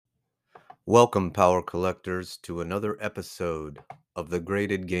Welcome, Power Collectors, to another episode of the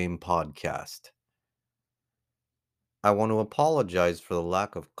Graded Game Podcast. I want to apologize for the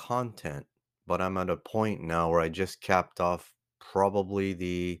lack of content, but I'm at a point now where I just capped off probably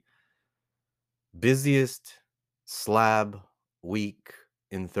the busiest slab week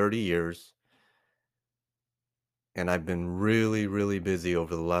in 30 years. And I've been really, really busy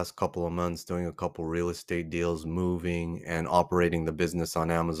over the last couple of months doing a couple real estate deals, moving and operating the business on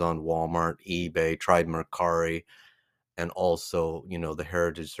Amazon, Walmart, eBay, tried Mercari, and also, the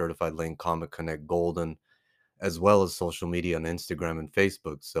Heritage Certified Lane Comic Connect Golden, as well as social media on Instagram and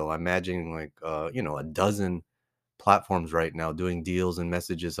Facebook. So I'm imagining a dozen platforms right now doing deals and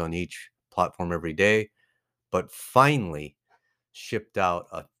messages on each platform every day. But finally shipped out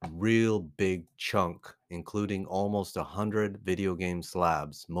a real big chunk, including almost 100 video game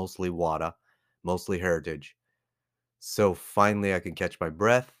slabs, mostly WATA, mostly Heritage. So finally I can catch my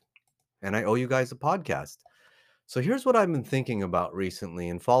breath and I owe you guys a podcast. So here's what I've been thinking about recently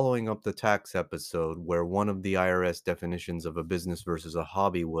and following up the tax episode where one of the IRS definitions of a business versus a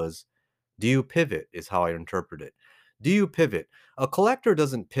hobby was, do you pivot is how I interpret it. Do you pivot? A collector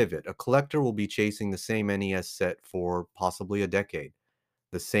doesn't pivot. A collector will be chasing the same NES set for possibly a decade.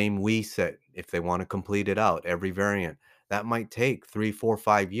 The same Wii set if they want to complete it out, every variant. That might take 3, 4,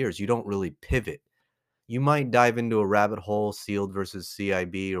 5 years. You don't really pivot. You might dive into a rabbit hole, sealed versus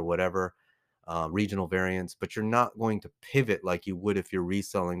CIB or whatever, regional variants, but you're not going to pivot like you would if you're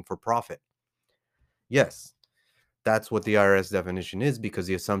reselling for profit. Yes, that's what the IRS definition is because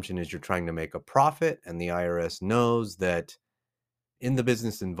the assumption is you're trying to make a profit, and the IRS knows that in the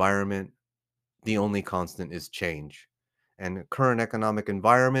business environment, the only constant is change. And current economic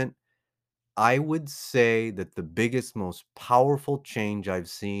environment, I would say that the biggest, most powerful change I've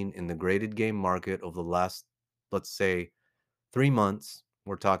seen in the graded game market over the last, let's say, 3 months,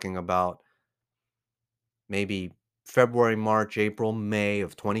 we're talking about maybe February, March, April, May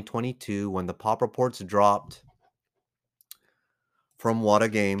of 2022 when the pop reports dropped from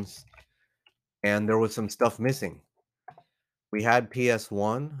Wata Games and there was some stuff missing. We had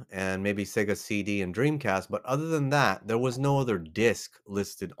PS1 and maybe Sega CD and Dreamcast, but other than that, there was no other disc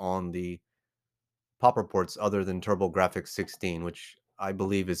listed on the pop reports other than TurboGrafx 16, which I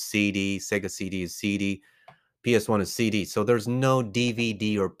believe is CD. Sega CD is CD. PS1 is CD. So there's no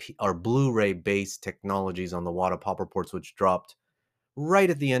DVD or Blu-ray based technologies on the Wata pop reports, which dropped right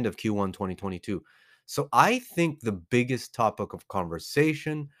at the end of Q1 2022. So I think the biggest topic of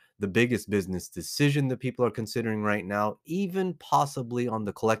conversation, the biggest business decision that people are considering right now, even possibly on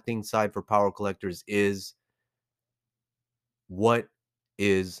the collecting side for power collectors, is what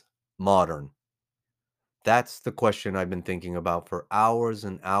is modern? That's the question I've been thinking about for hours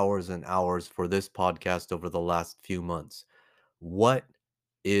and hours and hours for this podcast over the last few months. What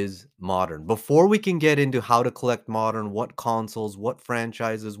is modern? Before we can get into how to collect modern, what consoles, what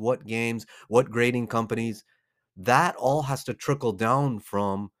franchises, what games, what grading companies, that all has to trickle down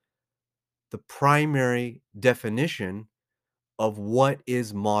from the primary definition of what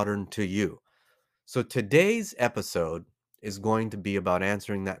is modern to you. So today's episode is going to be about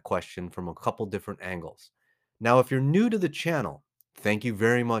answering that question from a couple different angles. Now, if you're new to the channel, thank you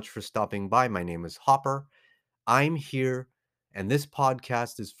very much for stopping by. My name is Hopper. I'm here, and this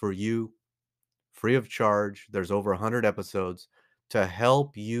podcast is for you, free of charge. There's over 100 episodes to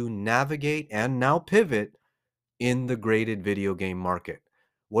help you navigate and now pivot in the graded video game market.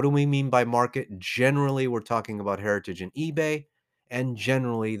 What do we mean by market? Generally, we're talking about Heritage and eBay, and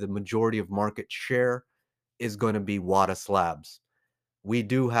generally, the majority of market share is going to be WATA slabs. We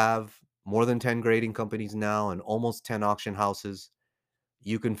do have more than 10 grading companies now and almost 10 auction houses.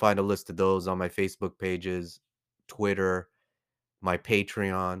 You can find a list of those on my Facebook pages, Twitter, my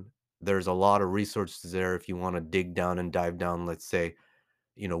Patreon. There's a lot of resources there if you want to dig down and dive down. Let's say,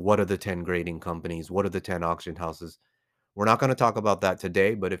 what are the 10 grading companies? What are the 10 auction houses? We're not going to talk about that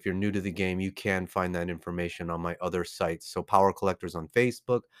today, but if you're new to the game, you can find that information on my other sites. So, Power Collectors on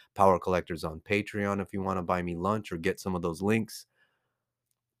Facebook, Power Collectors on Patreon if you want to buy me lunch or get some of those links,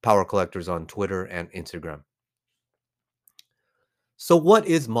 Power Collectors on Twitter and Instagram. So, what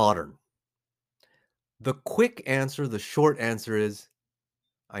is modern? The quick answer, the short answer is,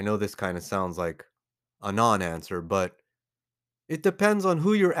 I know this kind of sounds like a non answer, but it depends on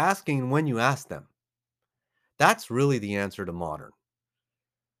who you're asking and when you ask them. That's really the answer to modern.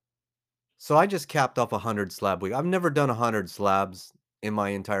 So I just capped off 100 slab week. I've never done 100 slabs in my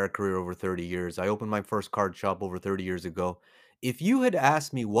entire career over 30 years. I opened my first card shop over 30 years ago. If you had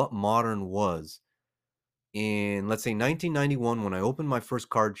asked me what modern was in, let's say, 1991, when I opened my first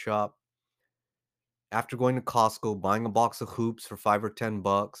card shop, after going to Costco, buying a box of hoops for $5 or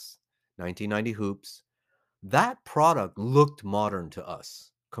 $10, 1990 Hoops. That product looked modern to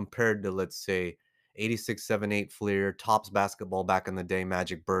us compared to, let's say, 86, 78 Fleer, Topps basketball back in the day,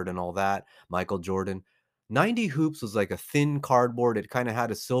 Magic Bird and all that, Michael Jordan. 90 Hoops was like a thin cardboard. It kind of had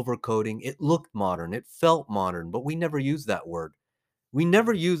a silver coating. It looked modern. It felt modern, but we never used that word. We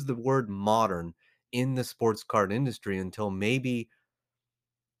never used the word modern in the sports card industry until maybe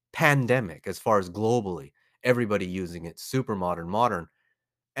pandemic, as far as globally, everybody using it, super modern, modern.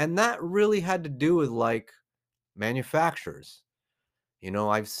 And that really had to do with like manufacturers.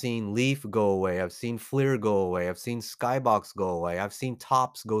 I've seen Leaf go away. I've seen Fleer go away. I've seen Skybox go away. I've seen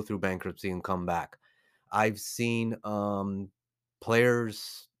Tops go through bankruptcy and come back. I've seen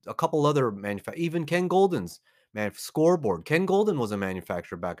players, a couple other manufacturers, even Ken Golden's scoreboard. Ken Golden was a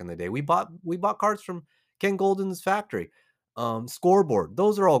manufacturer back in the day. We bought cards from Ken Golden's factory. Scoreboard,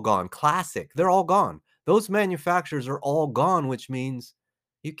 those are all gone. Classic, they're all gone. Those manufacturers are all gone, which means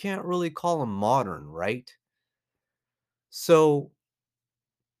you can't really call them modern, right? So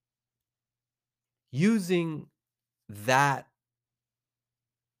using that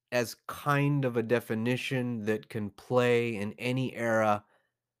as kind of a definition that can play in any era,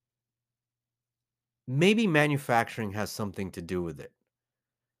 maybe manufacturing has something to do with it.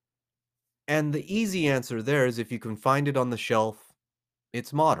 And the easy answer there is if you can find it on the shelf,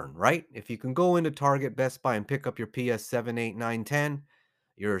 it's modern, right? If you can go into Target, Best Buy, and pick up your PS7, 8, 9, 10,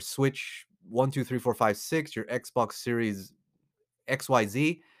 your Switch 1, 2, 3, 4, 5, 6, your Xbox Series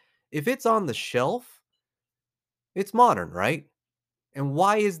XYZ, if it's on the shelf, it's modern, right? And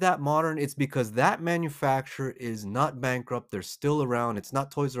why is that modern? It's because that manufacturer is not bankrupt. They're still around. It's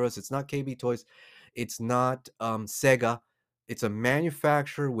not Toys R Us. It's not KB Toys. It's not Sega. It's a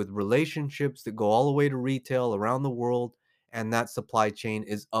manufacturer with relationships that go all the way to retail around the world. And that supply chain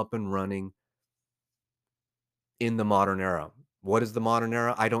is up and running in the modern era. What is the modern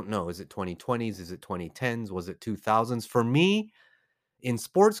era? I don't know. Is it 2020s? Is it 2010s? Was it 2000s? For me, in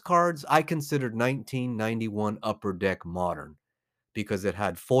sports cards, I considered 1991 Upper Deck modern because it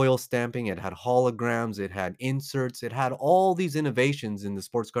had foil stamping, it had holograms, it had inserts, it had all these innovations in the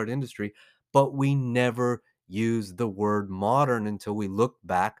sports card industry, but we never used the word modern until we looked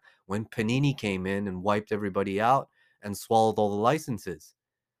back when Panini came in and wiped everybody out and swallowed all the licenses.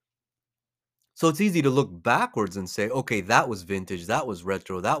 So it's easy to look backwards and say, okay, that was vintage, that was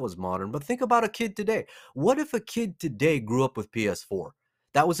retro, that was modern. But think about a kid today. What if a kid today grew up with PS4?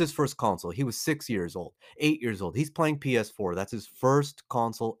 That was his first console. He was 6 years old, 8 years old. He's playing PS4. That's his first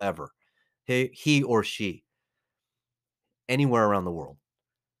console ever. He or she, anywhere around the world.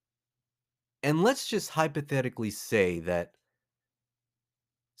 And let's just hypothetically say that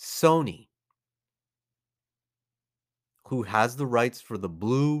Sony, who has the rights for the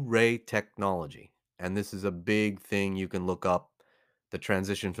Blu-ray technology, and this is a big thing you can look up, the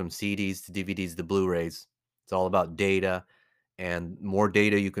transition from CDs to DVDs to Blu-rays. It's all about data, and more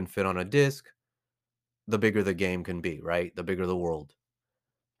data you can fit on a disc, the bigger the game can be, right? The bigger the world.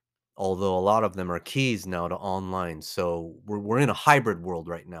 Although a lot of them are keys now to online, so we're in a hybrid world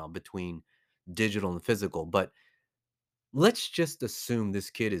right now between digital and physical. But let's just assume this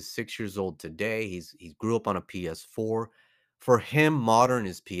kid is 6 years old today. He grew up on a PS4. For him, modern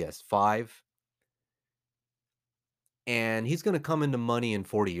is PS5, and he's going to come into money in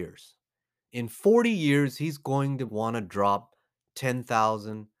 40 years. In 40 years, he's going to want to drop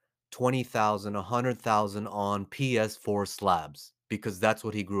 10,000, 20,000, 100,000 on PS4 slabs because that's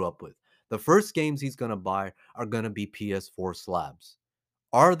what he grew up with. The first games he's going to buy are going to be PS4 slabs.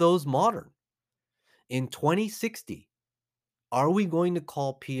 Are those modern? In 2060, are we going to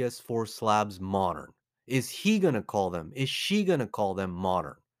call PS4 slabs modern? Is he going to call them? Is she going to call them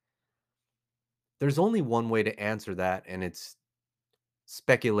modern? There's only one way to answer that, and it's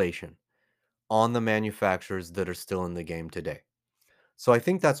speculation on the manufacturers that are still in the game today. So I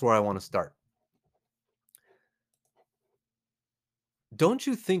think that's where I want to start. Don't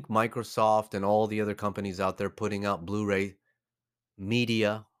you think Microsoft and all the other companies out there putting out Blu-ray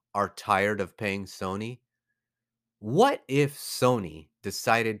media are tired of paying Sony? What if Sony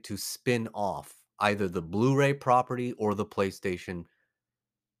decided to spin off either the Blu-ray property or the PlayStation,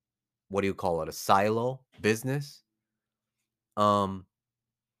 what do you call it, a silo business? Um,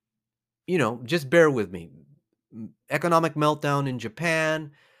 just bear with me. Economic meltdown in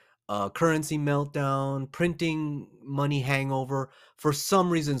Japan, currency meltdown, printing money hangover. For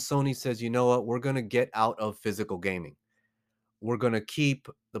some reason, Sony says, you know what, we're going to get out of physical gaming. We're going to keep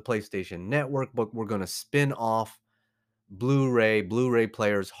the PlayStation Network, but we're going to spin off Blu-ray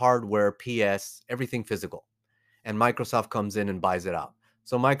players, hardware, PS, everything physical. And Microsoft comes in and buys it out.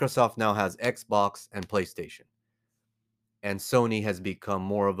 So Microsoft now has Xbox and PlayStation. And Sony has become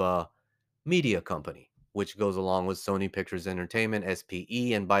more of a media company, which goes along with Sony Pictures Entertainment,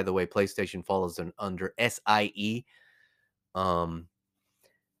 SPE. And by the way, PlayStation follows under SIE. Um,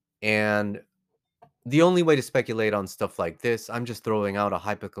 and the only way to speculate on stuff like this, I'm just throwing out a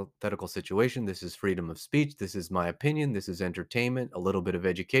hypothetical situation. This is freedom of speech. This is my opinion. This is entertainment, a little bit of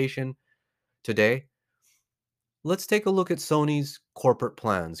education today. Let's take a look at Sony's corporate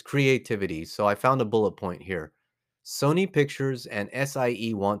plans, creativity. So I found a bullet point here. Sony Pictures and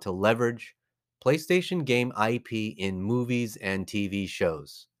SIE want to leverage PlayStation game IP in movies and TV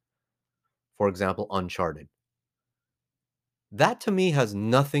shows. For example, Uncharted. That to me has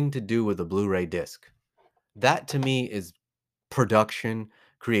nothing to do with a Blu ray disc. That to me is production,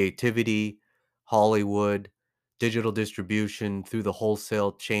 creativity, Hollywood, digital distribution through the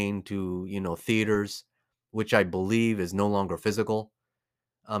wholesale chain to, theaters, which I believe is no longer physical.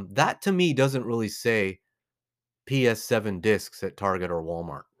 That to me doesn't really say PS7 discs at Target or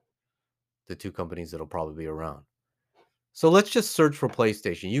Walmart, the two companies that'll probably be around. So let's just search for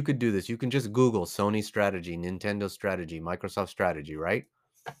PlayStation. You could do this. You can just Google Sony strategy, Nintendo strategy, Microsoft strategy, right?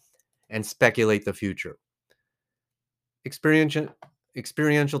 And speculate the future. Experiential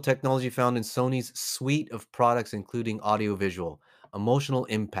experiential technology found in Sony's suite of products, including audiovisual, emotional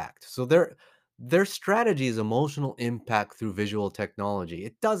impact. So their strategy is emotional impact through visual technology.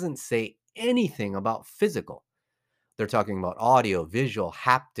 It doesn't say anything about physical. They're talking about audio, visual,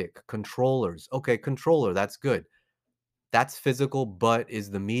 haptic, controllers. Okay, controller, that's good. That's physical, but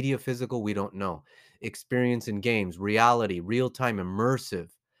is the media physical? We don't know. Experience in games, reality, real time, immersive,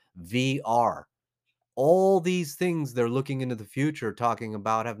 VR. All these things they're looking into the future talking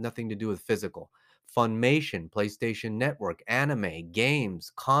about have nothing to do with physical. Funimation, PlayStation Network, anime,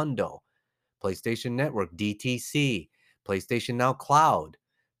 games, Kondo, PlayStation Network, DTC, PlayStation Now Cloud,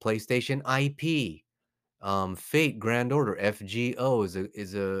 PlayStation IP, Fate Grand Order, FGO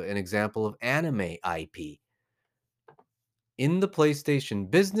is an example of anime IP. In the PlayStation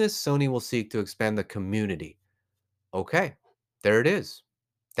business, Sony will seek to expand the community. Okay, there it is.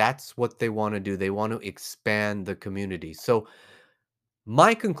 That's what they want to do. They want to expand the community. So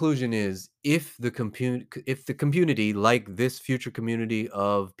my conclusion is if the community, like this future community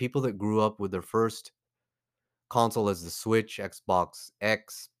of people that grew up with their first console as the Switch, Xbox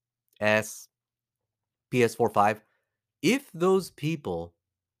X, S, PS4, 5, if those people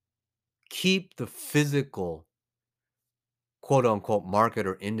keep the physical quote unquote market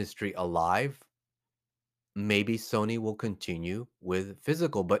or industry alive, maybe Sony will continue with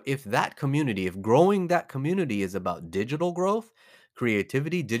physical. But if growing that community is about digital growth,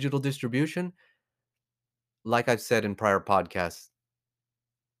 creativity, digital distribution, like I've said in prior podcasts,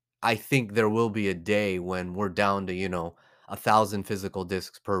 I think there will be a day when we're down to, 1,000 physical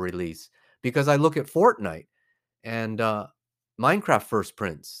discs per release. Because I look at Fortnite and Minecraft first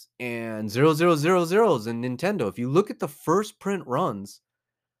prints and 0000s and Nintendo. If you look at the first print runs,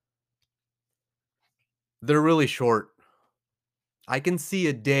 they're really short. I can see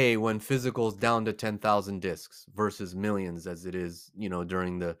a day when physical's down to 10,000 discs versus millions as it is,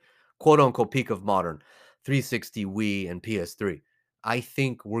 during the quote unquote peak of modern 360 Wii and PS3. I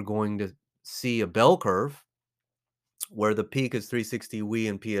think we're going to see a bell curve where the peak is 360 Wii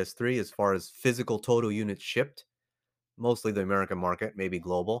and PS3 as far as physical total units shipped, mostly the American market, maybe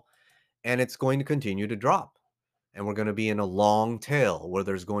global, and it's going to continue to drop. And we're going to be in a long tail where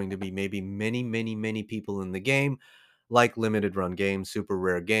there's going to be maybe many, many, many people in the game, like limited run games, super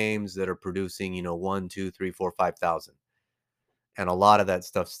rare games that are producing, one, two, three, four, 5,000. And a lot of that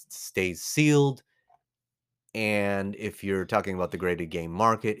stuff stays sealed. And if you're talking about the graded game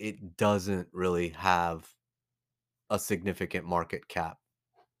market, it doesn't really have a significant market cap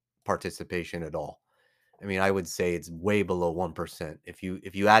participation at all. I mean, I would say it's way below 1%. If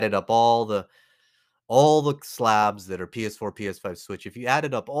you added up all the slabs that are PS4, PS5, Switch, if you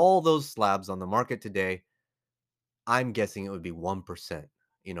added up all those slabs on the market today, I'm guessing it would be 1%.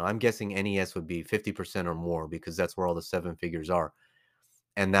 I'm guessing NES would be 50% or more because that's where all the seven figures are.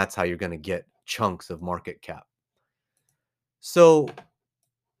 And that's how you're going to get chunks of market cap. So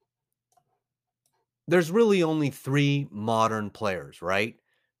there's really only three modern players, right?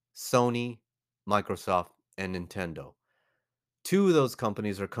 Sony, Microsoft, and Nintendo. Two of those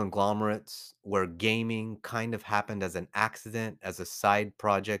companies are conglomerates where gaming kind of happened as an accident, as a side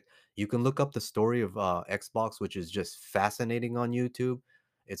project. You can look up the story of Xbox, which is just fascinating on YouTube.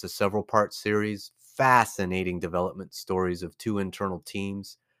 It's a several part series, fascinating development stories of two internal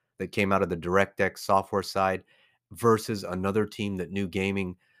teams that came out of the DirectX software side versus another team that knew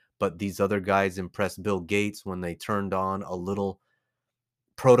gaming. But these other guys impressed Bill Gates when they turned on a little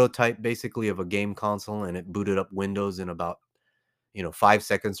prototype basically of a game console and it booted up Windows in about 5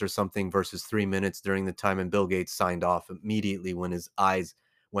 seconds or something versus 3 minutes during the time. And Bill Gates signed off immediately when his eyes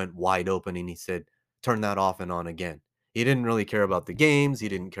went wide open and he said, turn that off and on again. He didn't really care about the games. He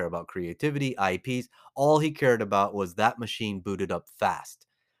didn't care about creativity, IPs. All he cared about was that machine booted up fast.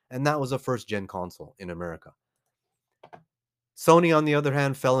 And that was a first gen console in America. Sony, on the other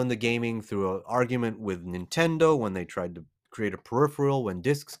hand, fell into gaming through an argument with Nintendo when they tried to create a peripheral when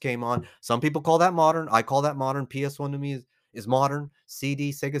discs came on. Some people call that modern. I call that modern. PS1 to me is modern.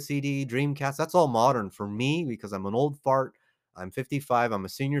 CD, Sega CD, Dreamcast, that's all modern for me because I'm an old fart. I'm 55. I'm a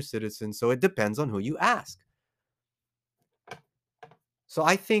senior citizen. So it depends on who you ask. So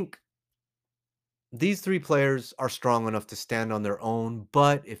I think these three players are strong enough to stand on their own.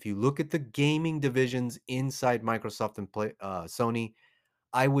 But if you look at the gaming divisions inside Microsoft and Sony,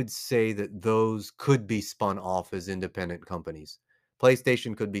 I would say that those could be spun off as independent companies.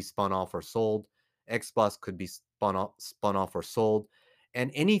 PlayStation could be spun off or sold. Xbox could be spun off or sold.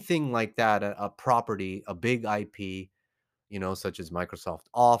 And anything like that, a property, a big IP, such as Microsoft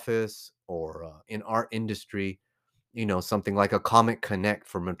Office or in our industry, something like a Comic Connect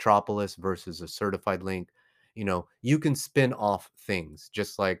for Metropolis versus a Certified Link. You can spin off things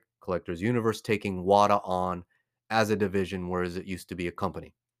just like Collectors Universe taking WATA on as a division, whereas it used to be a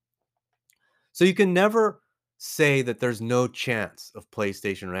company. So you can never say that there's no chance of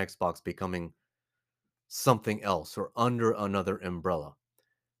PlayStation or Xbox becoming something else or under another umbrella.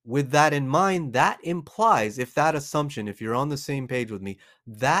 With that in mind, that implies, if you're on the same page with me,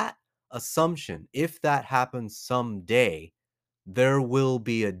 that assumption, if that happens someday, there will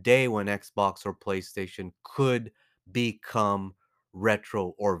be a day when Xbox or PlayStation could become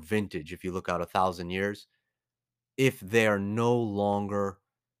retro or vintage if you look out 1,000 years, if they are no longer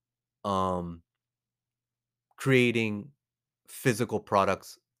um, creating physical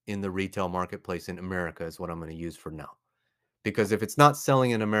products in the retail marketplace in America, is what I'm going to use for now. Because if it's not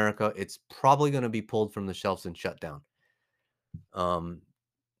selling in America, it's probably going to be pulled from the shelves and shut down. Um,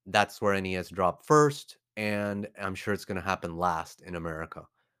 that's where NES dropped first, and I'm sure it's going to happen last in America.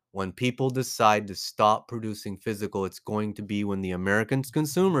 When people decide to stop producing physical, it's going to be when the American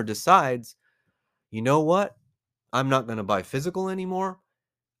consumer decides, you know what? I'm not going to buy physical anymore.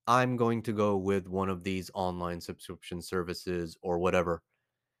 I'm going to go with one of these online subscription services or whatever,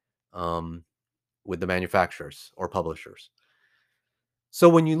 um, with the manufacturers or publishers. So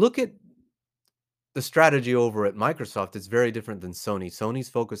when you look at the strategy over at Microsoft, it's very different than Sony. Sony's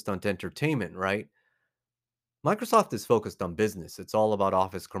focused on entertainment, right? Microsoft is focused on business. It's all about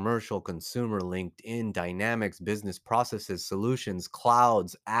Office Commercial, Consumer, LinkedIn, Dynamics, business processes, solutions,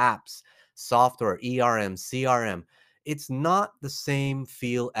 clouds, apps, software, ERM, CRM. It's not the same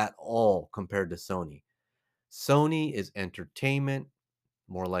feel at all compared to Sony. Sony is entertainment,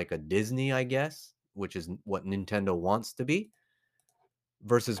 more like a Disney, I guess, which is what Nintendo wants to be,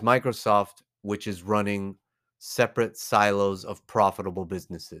 versus Microsoft, which is running separate silos of profitable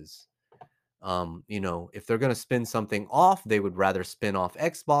businesses. If they're going to spin something off, they would rather spin off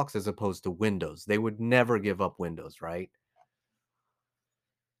Xbox as opposed to Windows. They would never give up Windows, right?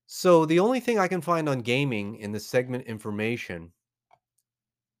 So the only thing I can find on gaming in the segment information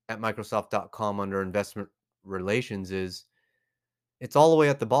at Microsoft.com under investment relations is it's all the way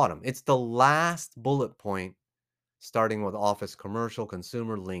at the bottom. It's the last bullet point, starting with Office Commercial,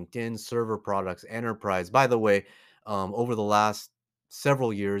 Consumer, LinkedIn, Server Products, Enterprise. By the way, over the last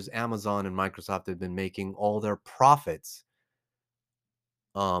several years, Amazon and Microsoft have been making all their profits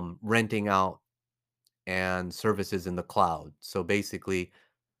renting out and services in the cloud. So basically,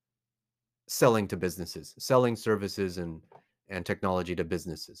 selling to businesses, selling services and technology to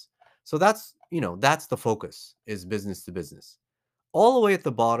businesses. So that's the focus, is business to business. All the way at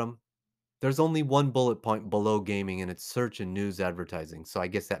the bottom, there's only one bullet point below gaming, and it's search and news advertising. So I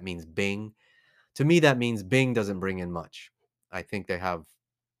guess that means Bing. To me, that means Bing doesn't bring in much. I think they have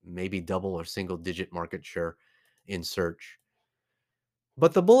maybe double or single digit market share in search.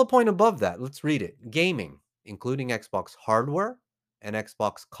 But the bullet point above that, let's read it. Gaming, including Xbox hardware and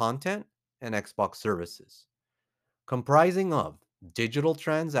Xbox content and Xbox services, comprising of digital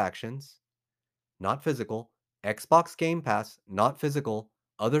transactions, not physical, Xbox Game Pass, not physical,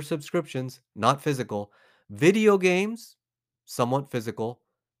 other subscriptions, not physical, video games, somewhat physical,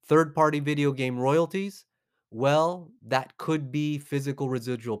 third party video game royalties. Well, that could be physical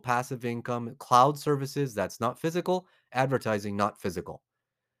residual passive income, cloud services, that's not physical, advertising, not physical.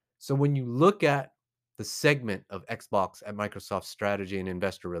 So when you look at the segment of Xbox at Microsoft strategy and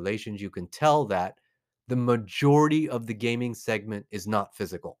investor relations, you can tell that the majority of the gaming segment is not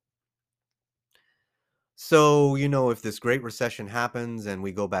physical. So, if this great recession happens and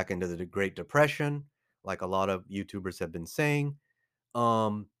we go back into the Great Depression, like a lot of YouTubers have been saying,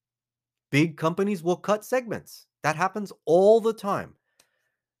 Um, Big companies will cut segments. That happens all the time.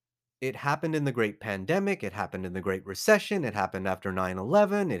 It happened in the Great Pandemic, it happened in the Great Recession, it happened after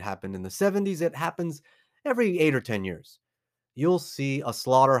 9/11, it happened in the '70s, it happens every 8 or 10 years. You'll see a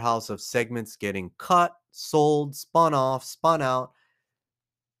slaughterhouse of segments getting cut, sold, spun off, spun out,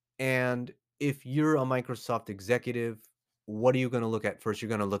 and if you're a Microsoft executive, what are you gonna look at first? You're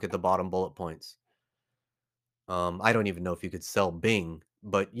gonna look at the bottom bullet points. I don't even know if you could sell Bing,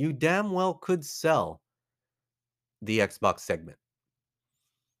 but you damn well could sell the Xbox segment.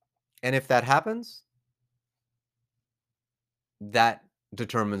 And if that happens, that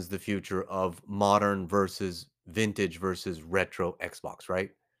determines the future of modern versus vintage versus retro Xbox, right?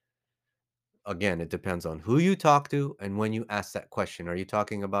 Again, it depends on who you talk to and when you ask that question. Are you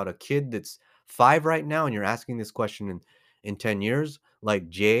talking about a kid that's 5 right now and you're asking this question in 10 years? Like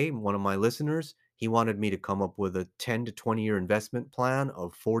Jay, one of my listeners, he wanted me to come up with a 10 to 20-year investment plan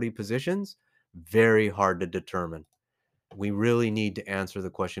of 40 positions. Very hard to determine. We really need to answer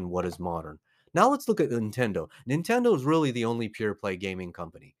the question, what is modern? Now let's look at Nintendo. Nintendo is really the only pure play gaming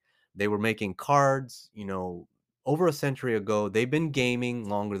company. They were making cards, over a century ago. They've been gaming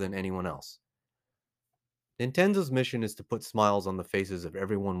longer than anyone else. Nintendo's mission is to put smiles on the faces of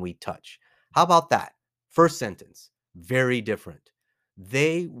everyone we touch. How about that? First sentence, very different.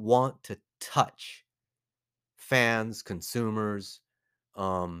 They want to touch fans, consumers.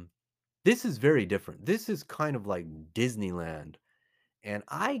 Um, this is very different. This is kind of like Disneyland. And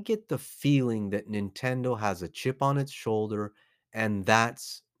I get the feeling that Nintendo has a chip on its shoulder, and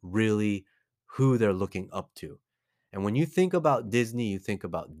that's really who they're looking up to. And when you think about Disney, you think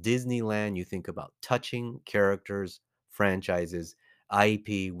about Disneyland, you think about touching characters, franchises,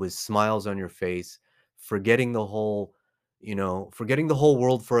 IP with smiles on your face, forgetting the whole, forgetting the whole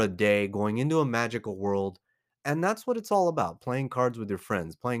world for a day, going into a magical world. And that's what it's all about, playing cards with your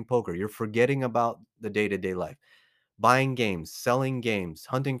friends, playing poker. You're forgetting about the day to day life, buying games, selling games,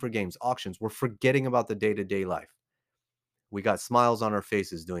 hunting for games, auctions. We're forgetting about the day to day life. We got smiles on our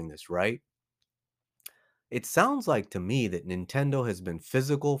faces doing this, right? It sounds like to me that Nintendo has been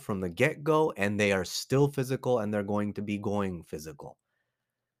physical from the get go, and they are still physical, and they're going to be going physical.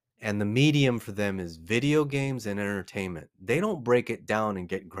 And the medium for them is video games and entertainment. They don't break it down and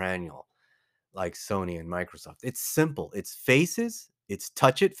get granular like Sony and Microsoft. It's simple. It's faces, it's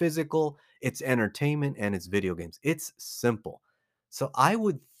touch it physical, it's entertainment, and it's video games. It's simple. So I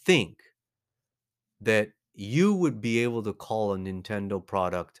would think that you would be able to call a Nintendo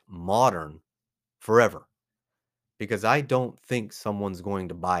product modern forever, because I don't think someone's going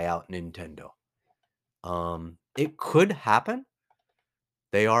to buy out Nintendo. It could happen.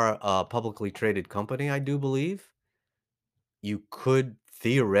 They are a publicly traded company, I do believe. You could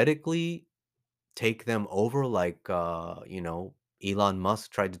theoretically take them over like, Elon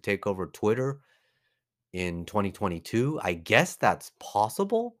Musk tried to take over Twitter in 2022. I guess that's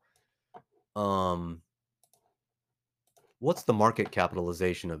possible. Um, what's the market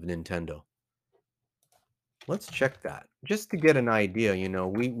capitalization of Nintendo? Let's check that just to get an idea.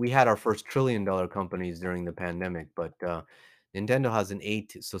 We had our first $1 trillion companies during the pandemic, but Nintendo has an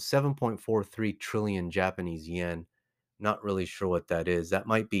 7.43 trillion Japanese yen. Not really sure what that is. That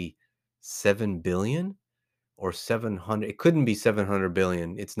might be 7 billion or 700. It couldn't be 700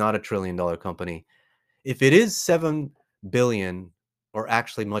 billion. It's not a $1 trillion company. If it is 7 billion, or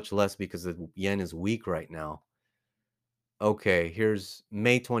actually much less because the yen is weak right now. Okay, here's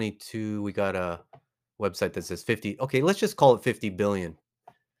May 22. We got a website that says 50. Okay, let's just call it 50 billion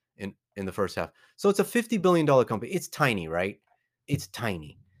in the first half. So it's a $50 billion company. It's tiny, right? It's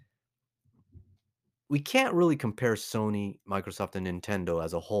tiny. We can't really compare Sony, Microsoft, and Nintendo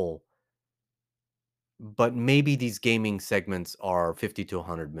as a whole, but maybe these gaming segments are 50 to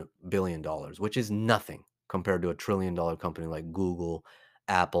 100 billion dollars, which is nothing compared to a $1 trillion company like Google,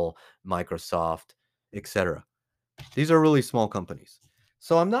 Apple, Microsoft, etc. These are really small companies.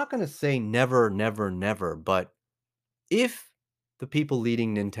 So I'm not going to say never, never, never, but if the people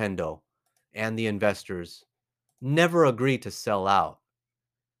leading Nintendo and the investors never agree to sell out,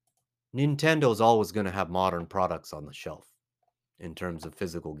 Nintendo's always going to have modern products on the shelf in terms of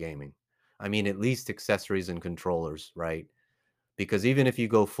physical gaming. I mean, at least accessories and controllers, right? Because even if you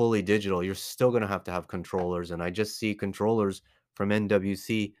go fully digital, you're still going to have controllers. And I just see controllers from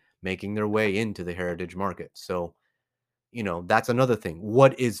NWC making their way into the heritage market. So, that's another thing.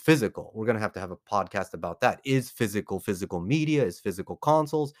 What is physical? We're going to have a podcast about that. Is physical media? Is physical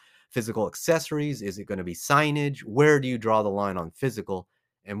consoles, physical accessories? Is it going to be signage? Where do you draw the line on physical?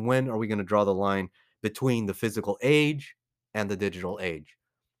 And when are we going to draw the line between the physical age and the digital age?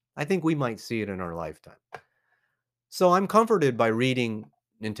 I think we might see it in our lifetime. So I'm comforted by reading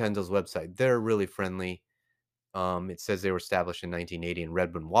Nintendo's website. They're really friendly. It says they were established in 1980 in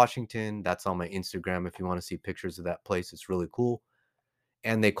Redmond, Washington. That's on my Instagram if you want to see pictures of that place. It's really cool.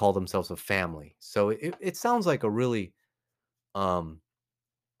 And they call themselves a family. So it sounds like a really um,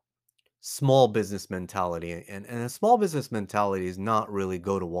 small business mentality. And a small business mentality is not really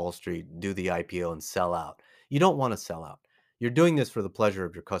go to Wall Street, do the IPO, and sell out. You don't want to sell out. You're doing this for the pleasure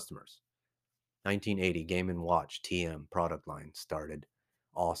of your customers. 1980, Game and Watch TM product line started.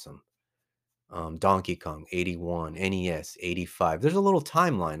 Awesome. Donkey Kong 81, NES 85. There's a little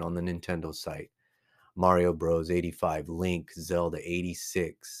timeline on the Nintendo site. Mario Bros 85, Link, Zelda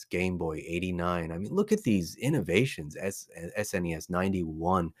 86, Game Boy 89. I mean, look at these innovations. SNES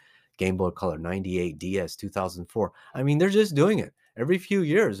 91, Game Boy Color 98, DS 2004. I mean, they're just doing it. Every few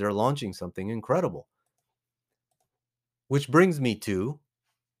years, they're launching something incredible. Which brings me to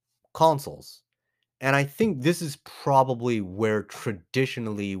consoles. And I think this is probably where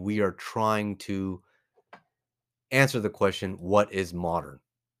traditionally we are trying to answer the question, what is modern,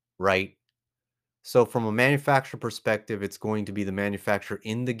 right? So, from a manufacturer perspective, it's going to be the manufacturer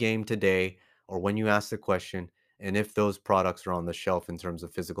in the game today, or when you ask the question, and if those products are on the shelf in terms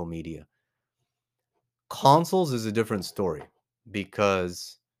of physical media. Consoles is a different story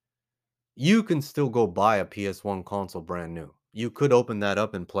because you can still go buy a PS1 console brand new. You could open that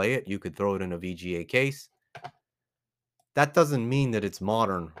up and play it. You could throw it in a VGA case. That doesn't mean that it's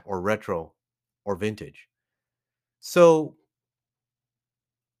modern or retro or vintage. So,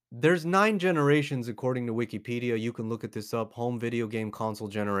 there's 9 generations according to Wikipedia. You can look at this up. Home video game console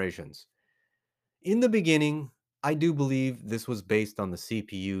generations. In the beginning, I do believe this was based on the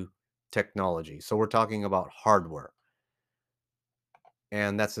CPU technology. So we're talking about hardware.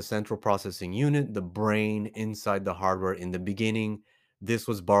 And that's the central processing unit, the brain inside the hardware. In the beginning, this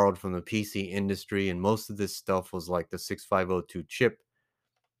was borrowed from the PC industry, and most of this stuff was like the 6502 chip,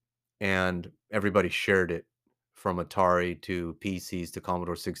 and everybody shared it from Atari to PCs to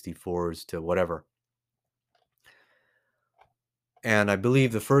Commodore 64s to whatever. And I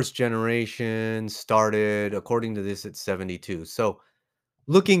believe the first generation started, according to this, at 72. So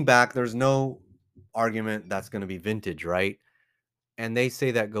looking back, there's no argument that's going to be vintage, right? And they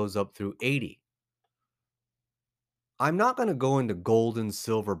say that goes up through 80. I'm not going to go into gold and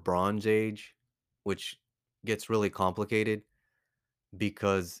silver bronze age, which gets really complicated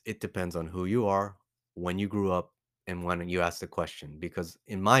because it depends on who you are, when you grew up, and when you ask the question. Because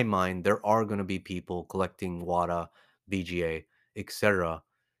in my mind, there are going to be people collecting WADA, BGA, etc.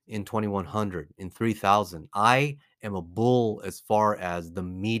 in 2100, in 3000. I am a bull as far as the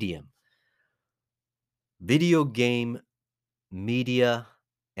medium. Video game media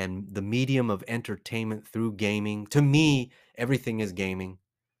and the medium of entertainment through gaming. To me, everything is gaming,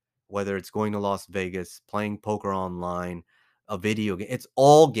 whether it's going to Las Vegas, playing poker online, a video game. It's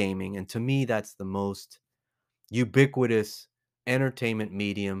all gaming. And to me, that's the most ubiquitous entertainment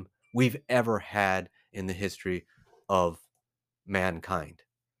medium we've ever had in the history of mankind.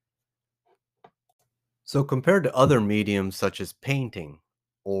 So, compared to other mediums such as painting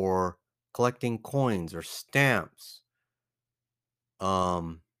or collecting coins or stamps,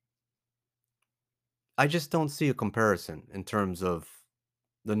 um, I just don't see a comparison in terms of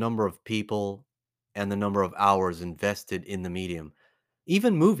the number of people and the number of hours invested in the medium.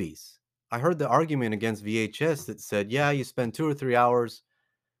 Even movies. I heard the argument against VHS that said, yeah, you spend 2 or 3 hours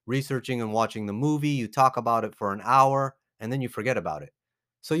researching and watching the movie, you talk about it for an hour, and then you forget about it.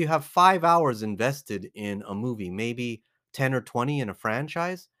 So you have 5 hours invested in a movie, maybe 10 or 20 in a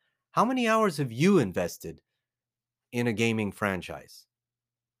franchise. How many hours have you invested in a gaming franchise?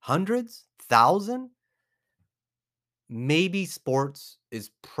 Hundreds? Thousand? Maybe sports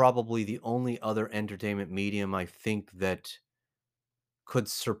is probably the only other entertainment medium I think that could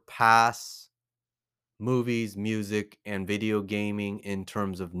surpass movies, music, and video gaming in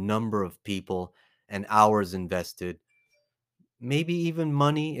terms of number of people and hours invested. Maybe even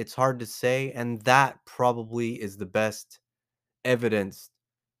money, it's hard to say. And that probably is the best evidence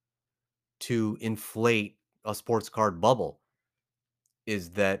to inflate a sports card bubble is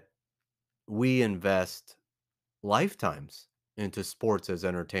that we invest lifetimes into sports as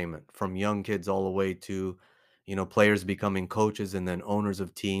entertainment from young kids all the way to players becoming coaches and then owners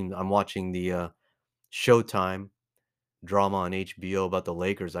of teams. I'm watching the Showtime drama on HBO about the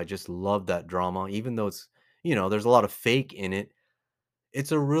Lakers. I just love that drama even though it's there's a lot of fake in it.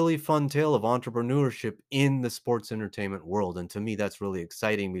 It's a really fun tale of entrepreneurship in the sports entertainment world, and to me that's really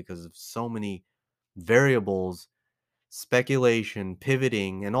exciting because of so many variables, speculation,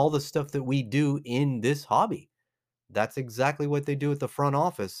 pivoting, and all the stuff that we do in this hobby. That's exactly what they do at the front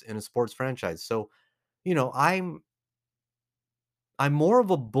office in a sports franchise. So, I'm I'm more of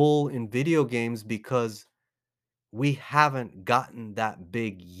a bull in video games because we haven't gotten that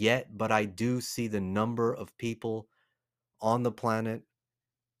big yet, but I do see the number of people on the planet,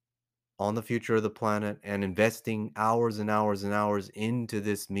 on the future of the planet, and investing hours and hours and hours into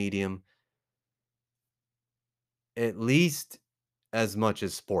this medium, at least as much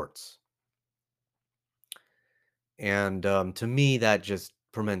as sports. And to me, that just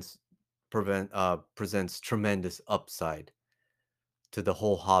presents tremendous upside to the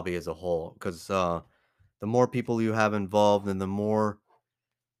whole hobby as a whole. Because the more people you have involved, and the more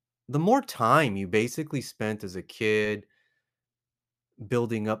time you basically spent as a kid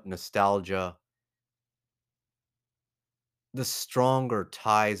building up nostalgia, the stronger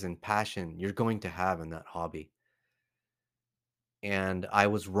ties and passion you're going to have in that hobby. And I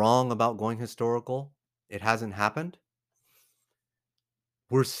was wrong about going historical. It hasn't happened.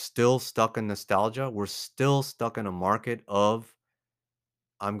 We're still stuck in nostalgia. We're still stuck in a market of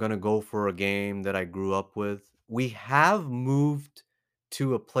I'm going to go for a game that I grew up with. We have moved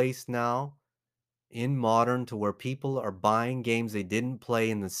to a place now in modern to where people are buying games they didn't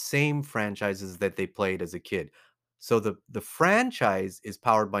play in the same franchises that they played as a kid. So the franchise is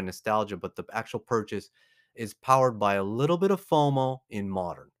powered by nostalgia, but the actual purchase is powered by a little bit of FOMO in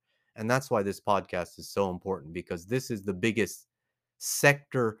modern. And that's why this podcast is so important, because this is the biggest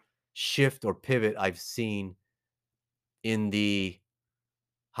sector shift or pivot I've seen in the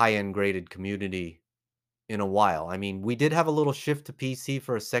high-end graded community in a while. I mean, we did have a little shift to PC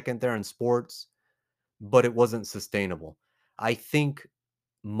for a second there in sports, but it wasn't sustainable. I think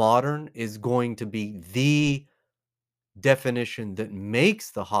modern is going to be the definition that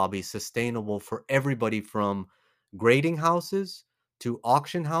makes the hobby sustainable for everybody, from grading houses to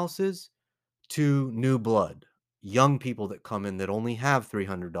auction houses to new blood, young people that come in that only have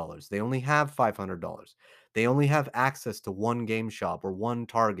 $300, they only have $500, they only have access to one game shop or one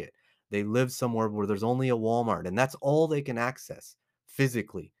Target. They live somewhere where there's only a Walmart, and that's all they can access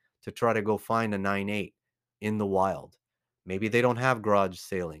physically to try to go find a 9.8 in the wild. Maybe they don't have garage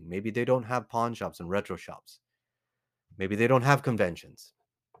sailing. Maybe they don't have pawn shops and retro shops. Maybe they don't have conventions.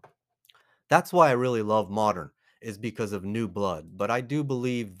 That's why I really love modern, is because of new blood. But I do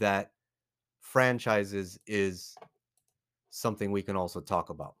believe that franchises is something we can also talk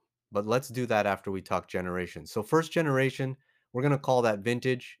about. But let's do that after we talk generations. So first generation, we're going to call that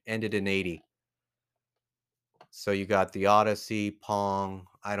vintage, ended in 80. So you got the Odyssey, Pong.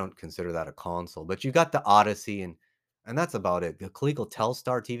 I don't consider that a console, but you got the Odyssey, and that's about it. The Coleco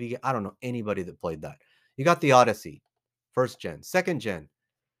Telstar TV, I don't know anybody that played that. You got the Odyssey, first gen, second gen,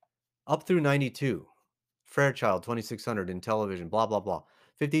 up through 92. Fairchild 2600 in television, blah blah blah.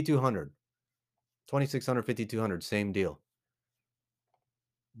 5200, 2600, 5200, same deal.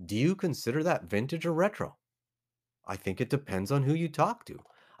 Do you consider that vintage or retro? I think it depends on who you talk to.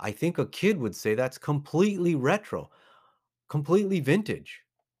 I think a kid would say that's completely retro, completely vintage.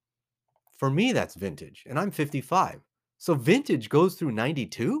 For me, that's vintage, and I'm 55. So vintage goes through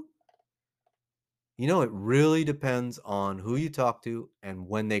 92? It really depends on who you talk to and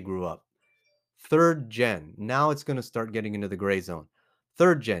when they grew up. Third gen, now it's going to start getting into the gray zone.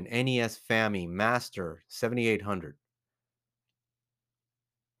 Third gen, NES Family Master 7800.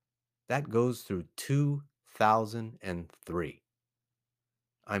 That goes through 2003.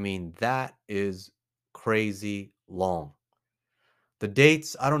 I mean, that is crazy long. The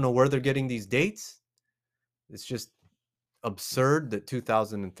dates, I don't know where they're getting these dates. It's just absurd that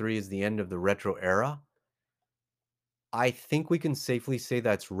 2003 is the end of the retro era. I think we can safely say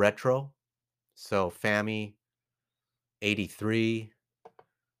that's retro. So FAMI 83,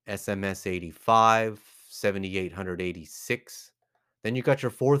 SMS 85, 7886. Then you got your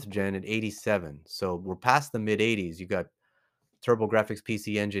fourth gen at 87. So we're past the mid 80s. You got TurboGrafx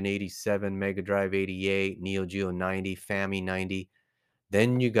PC Engine 87, Mega Drive 88, Neo Geo 90, FAMI 90.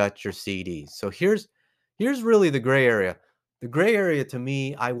 Then you got your CDs. So here's really the gray area. The gray area to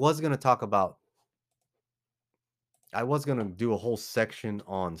me, I was going to do a whole section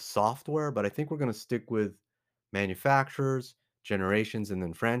on software, but I think we're going to stick with manufacturers, generations, and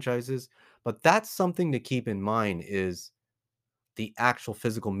then franchises. But that's something to keep in mind, is the actual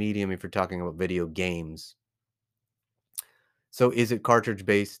physical medium if you're talking about video games. So is it cartridge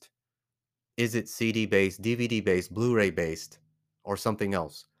based? Is it CD based, DVD based, Blu-ray based, or something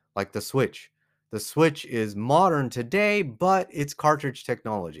else? Like the Switch. The Switch is modern today, but it's cartridge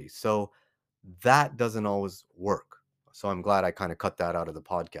technology. So that doesn't always work. So I'm glad I kind of cut that out of the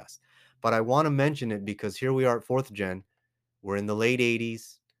podcast. But I want to mention it because here we are at fourth gen. We're in the late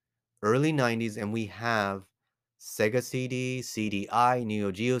 80s, early 90s, and we have Sega CD, CDI,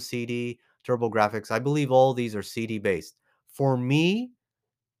 Neo Geo CD, TurboGrafx. I believe all these are CD based. For me,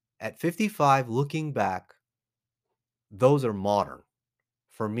 at 55, looking back, those are modern.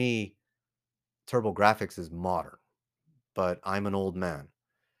 For me, TurboGrafx is modern, but I'm an old man.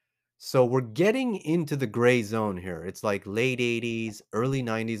 So we're getting into the gray zone here. It's like late 80s, early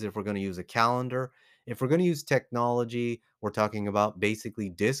 90s if we're going to use a calendar. If we're going to use technology, we're talking about basically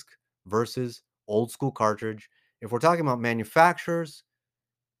disk versus old school cartridge. If we're talking about manufacturers,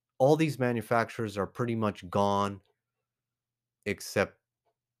 all these manufacturers are pretty much gone except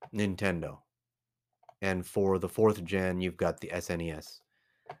Nintendo. And for the fourth gen, you've got the SNES.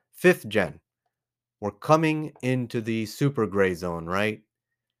 Fifth gen, we're coming into the super gray zone, right?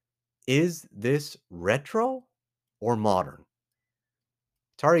 Is this retro or modern?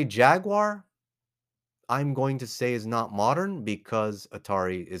 Atari Jaguar, I'm going to say is not modern because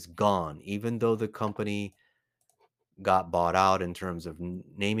Atari is gone, even though the company got bought out in terms of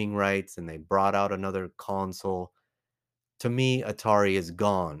naming rights and they brought out another console. To me, Atari is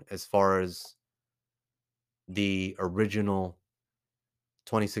gone as far as the original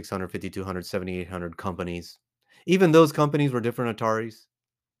 2600, 5200, 7800 companies. Even those companies were different Ataris.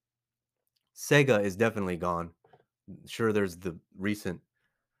 Sega is definitely gone. Sure, there's the recent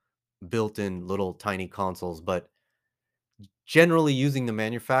built-in little tiny consoles, but generally using the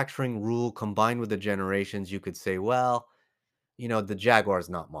manufacturing rule combined with the generations, you could say, well, the Jaguar is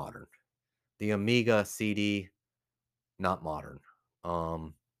not modern. The Amiga CD, not modern.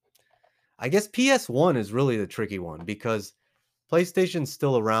 Um, I guess PS1 is really the tricky one because PlayStation's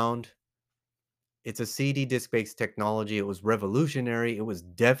still around. It's a CD disc-based technology. It was revolutionary. It was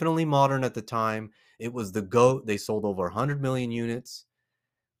definitely modern at the time. It was the GOAT. They sold over 100 million units.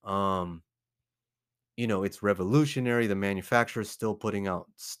 Um, it's revolutionary. The manufacturer's still putting out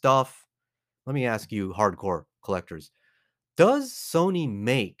stuff. Let me ask you, hardcore collectors, does Sony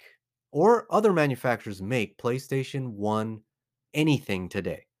make or other manufacturers make PlayStation 1 anything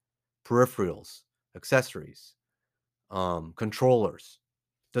today? Peripherals, accessories, controllers.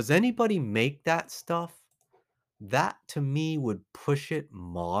 Does anybody make that stuff? That to me would push it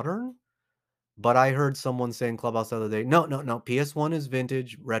modern. But I heard someone say in Clubhouse the other day, no, no, no, PS1 is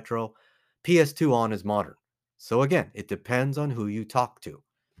vintage, retro, PS2 on is modern. So again, it depends on who you talk to.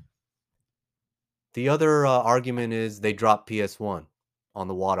 The other argument is they dropped PS1 on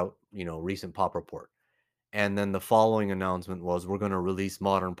the WATA, recent pop report. And then the following announcement was we're going to release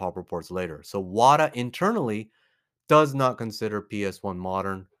modern pop reports later. So WATA internally does not consider PS1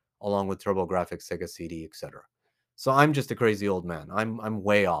 modern, along with TurboGrafx, Sega CD, etc. So I'm just a crazy old man. I'm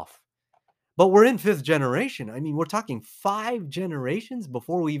way off. But we're in fifth generation. I mean, we're talking 5 generations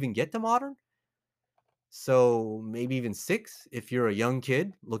before we even get to modern. So maybe even 6. If you're a young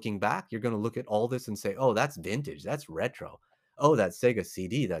kid looking back, you're going to look at all this and say, oh, that's vintage. That's retro. Oh, that Sega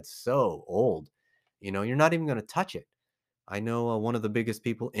CD. That's so old. You're not even going to touch it. I know one of the biggest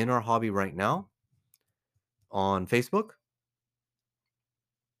people in our hobby right now on Facebook.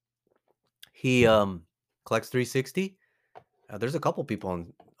 He collects 360. There's a couple people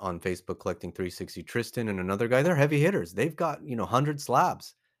on Facebook collecting 360. Tristan and another guy. They're heavy hitters. They've got 100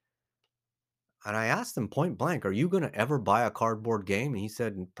 slabs. And I asked him point blank, "Are you going to ever buy a cardboard game?" And he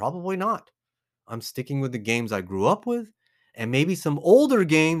said, "Probably not. I'm sticking with the games I grew up with, and maybe some older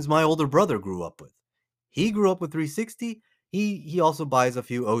games my older brother grew up with. He grew up with 360. He also buys a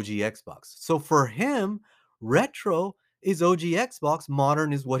few OG Xbox. So for him, retro is OG Xbox,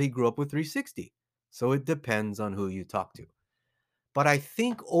 modern is what he grew up with 360. So it depends on who you talk to. But I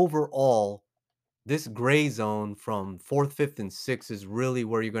think overall, this gray zone from fourth, fifth, and sixth is really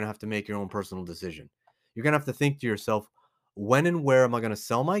where you're going to have to make your own personal decision. You're going to have to think to yourself, when and where am I going to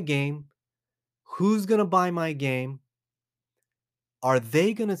sell my game? Who's going to buy my game? Are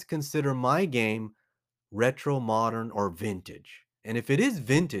they going to consider my game retro, modern, or vintage? And if it is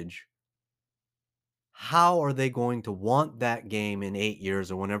vintage, how are they going to want that game in 8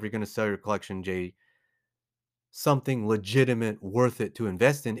 years or whenever you're going to sell your collection, Jay, something legitimate, worth it to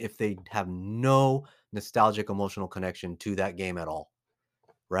invest in if they have no nostalgic emotional connection to that game at all,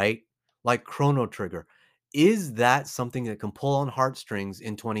 right? Like Chrono Trigger. Is that something that can pull on heartstrings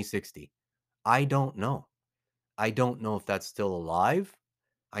in 2060? I don't know. I don't know if that's still alive.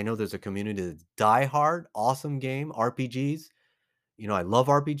 I know there's a community that's diehard, awesome game, RPGs. I love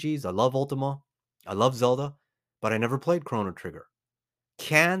RPGs. I love Ultima. I love Zelda, but I never played Chrono Trigger.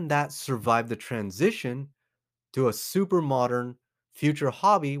 Can that survive the transition to a super modern future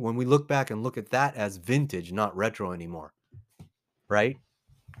hobby when we look back and look at that as vintage, not retro anymore? Right?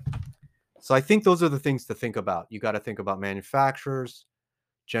 So I think those are the things to think about. You got to think about manufacturers,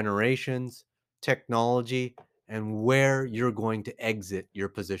 generations, technology, and where you're going to exit your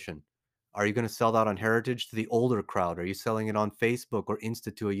position. Are you going to sell that on Heritage to the older crowd? Are you selling it on Facebook or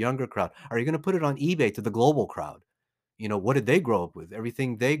Insta to a younger crowd? Are you going to put it on eBay to the global crowd? What did they grow up with?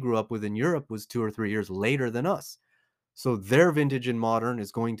 Everything they grew up with in Europe was 2 or 3 years later than us. So their vintage and modern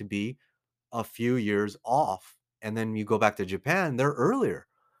is going to be a few years off. And then you go back to Japan, they're earlier,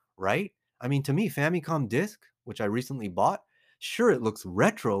 right? I mean, to me, Famicom Disk, which I recently bought, sure, it looks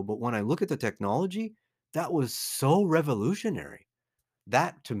retro, but when I look at the technology, that was so revolutionary.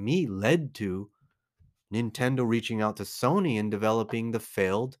 That to me led to Nintendo reaching out to Sony and developing the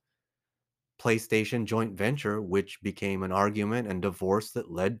failed PlayStation joint venture, which became an argument and divorce that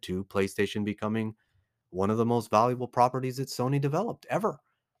led to PlayStation becoming one of the most valuable properties that Sony developed ever.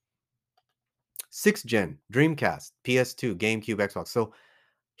 6th gen, Dreamcast, PS2, GameCube, Xbox. So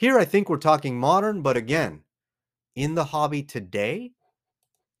here I think we're talking modern, but again, in the hobby today,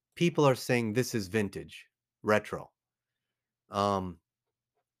 people are saying this is vintage, retro. Um,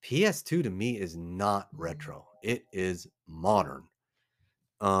 PS2 to me is not retro. It is modern.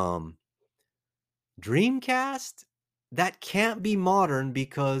 Um, Dreamcast, that can't be modern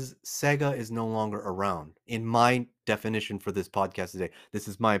because Sega is no longer around. In my definition for this podcast today, this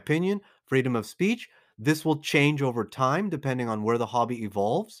is my opinion, freedom of speech. This will change over time depending on where the hobby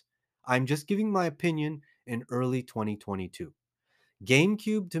evolves. I'm just giving my opinion in early 2022.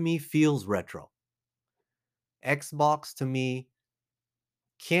 GameCube to me feels retro. Xbox to me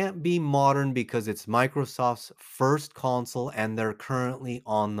can't be modern because it's Microsoft's first console and they're currently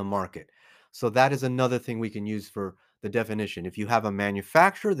on the market. So that is another thing we can use for the definition. If you have a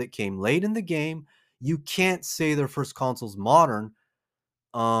manufacturer that came late in the game, you can't say their first console's modern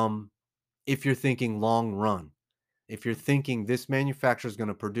if you're thinking long run. If you're thinking this manufacturer is going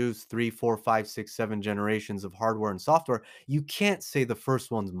to produce 3, 4, 5, 6, 7 generations of hardware and software, you can't say the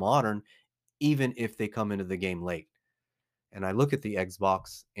first one's modern, even if they come into the game late. And I look at the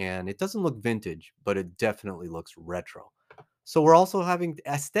Xbox and it doesn't look vintage, but it definitely looks retro. So we're also having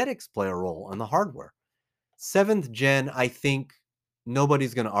aesthetics play a role on the hardware. 7th gen, I think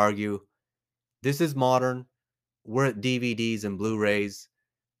nobody's going to argue. This is modern. We're at DVDs and Blu-rays.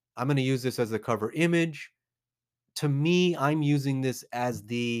 I'm going to use this as the cover image. To me, I'm using this as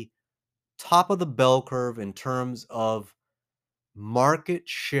the top of the bell curve in terms of market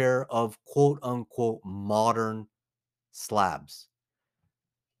share of quote unquote modern slabs.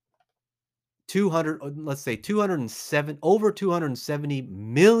 200, let's say 207, over 270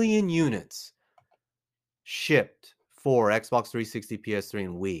 million units shipped for Xbox 360, PS3,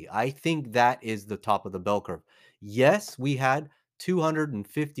 and Wii. I think that is the top of the bell curve. Yes, we had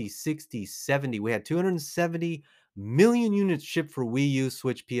 250, 60, 70. We had 270 million units shipped for Wii U,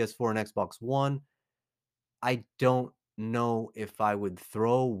 Switch, PS4, and Xbox One. I don't know if I would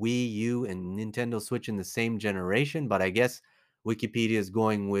throw Wii U and Nintendo Switch in the same generation, but I guess Wikipedia is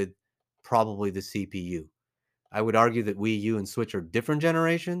going with probably the CPU. I would argue that Wii U and Switch are different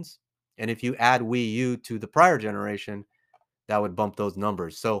generations. And if you add Wii U to the prior generation, that would bump those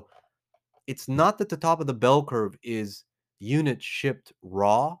numbers. So it's not that the top of the bell curve is units shipped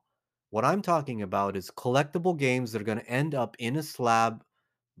raw. What I'm talking about is collectible games that are going to end up in a slab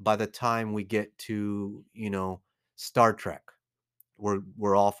by the time we get to, Star Trek.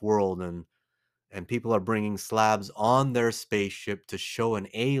 We're off world and people are bringing slabs on their spaceship to show an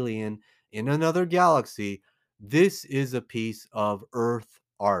alien in another galaxy. This is a piece of Earth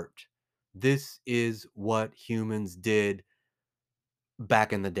art. This is what humans did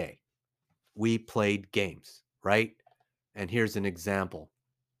back in the day. We played games, right? And here's an example.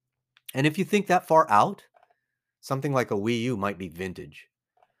 And if you think that far out, something like a Wii U might be vintage.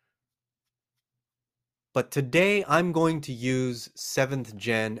 But today I'm going to use 7th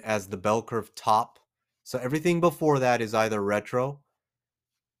gen as the bell curve top. So everything before that is either retro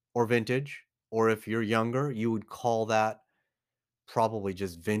or vintage, or if you're younger, you would call that probably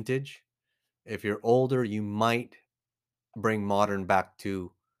just vintage. If you're older, you might bring modern back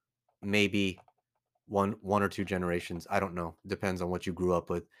to maybe one or two generations. I don't know. Depends on what you grew up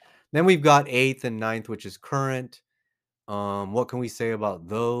with. Then we've got 8th and 9th, which is current. What can we say about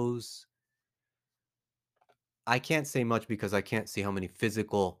those? I can't say much because I can't see how many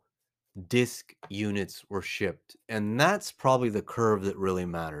physical disk units were shipped. And that's probably the curve that really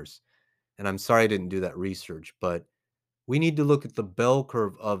matters. And I'm sorry I didn't do that research, but we need to look at the bell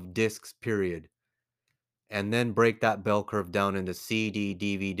curve of discs, period, and then break that bell curve down into CD,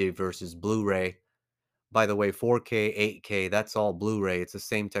 DVD versus Blu-ray. By the way, 4K, 8K, that's all Blu-ray. It's the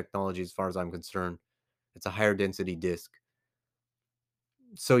same technology as far as I'm concerned. It's a higher density disc.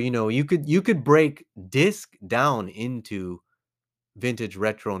 So, you could break disc down into vintage,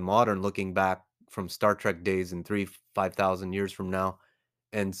 retro, and modern looking back from Star Trek days and 5,000 years from now.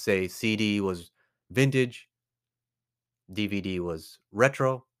 and say CD was vintage, DVD was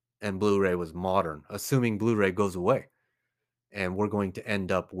retro, and Blu-ray was modern, assuming Blu-ray goes away. And we're going to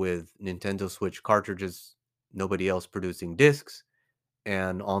end up with Nintendo Switch cartridges, nobody else producing discs,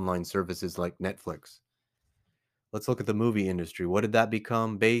 and online services like Netflix. Let's look at the movie industry. What did that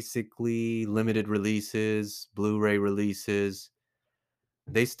become? Basically, limited releases, Blu-ray releases.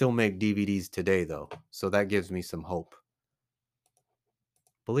 They still make DVDs today, though, so that gives me some hope.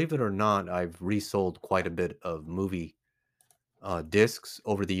 Believe it or not, I've resold quite a bit of movie discs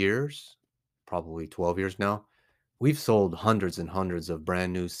over the years, probably 12 years now. We've sold hundreds and hundreds of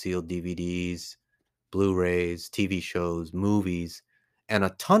brand new sealed DVDs, Blu-rays, TV shows, movies, and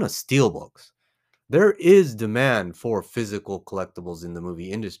a ton of steelbooks. There is demand for physical collectibles in the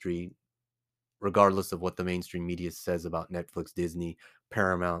movie industry, regardless of what the mainstream media says about Netflix, Disney,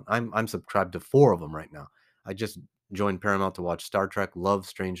 Paramount. I'm subscribed to 4 of them right now. I just joined Paramount to watch Star Trek, love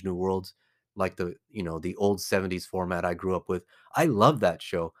Strange New Worlds, like the old 70s format I grew up with. I love that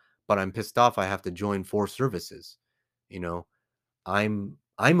show, but I'm pissed off I have to join 4 services. You know, I'm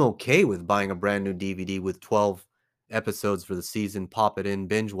okay with buying a brand new DVD with 12 episodes for the season, pop it in,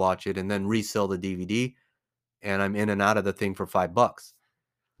 binge watch it, and then resell the DVD, and I'm in and out of the thing for $5.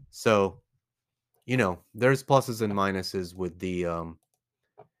 So, there's pluses and minuses with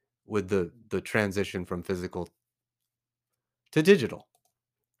the transition from physical to digital.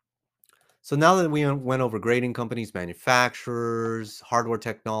 So now that we went over grading companies, manufacturers, hardware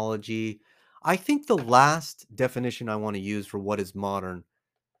technology, I think the last definition I want to use for what is modern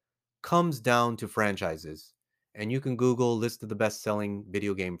comes down to franchises. And you can Google list of the best-selling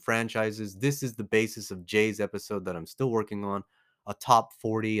video game franchises. This is the basis of Jay's episode that I'm still working on. A top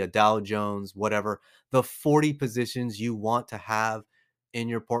 40, a Dow Jones, whatever. The 40 positions you want to have in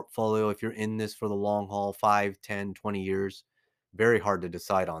your portfolio if you're in this for the long haul, 5, 10, 20 years. Very hard to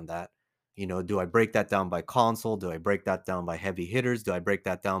decide on that. Do I break that down by console? Do I break that down by heavy hitters? Do I break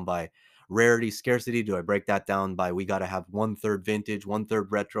that down by rarity, scarcity? Do I break that down by we got to have 1/3 vintage, 1/3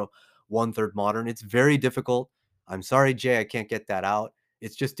 retro, 1/3 modern? It's very difficult. I'm sorry, Jay, I can't get that out.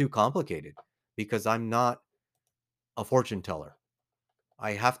 It's just too complicated because I'm not a fortune teller.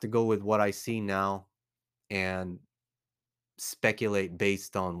 I have to go with what I see now and speculate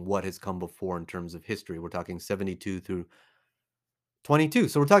based on what has come before in terms of history. We're talking 72 through 22.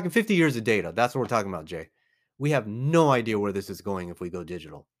 So we're talking 50 years of data. That's what we're talking about, Jay. We have no idea where this is going if we go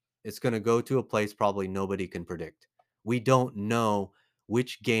digital. It's going to go to a place probably nobody can predict. We don't know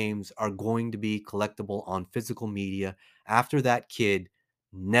which games are going to be collectible on physical media after that kid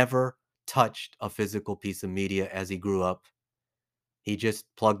never touched a physical piece of media as he grew up. He just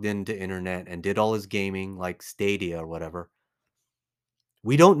plugged into internet and did all his gaming like Stadia or whatever.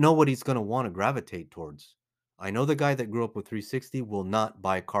 We don't know what he's going to want to gravitate towards. I know the guy that grew up with 360 will not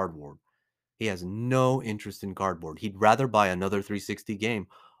buy cardboard. He has no interest in cardboard. He'd rather buy another 360 game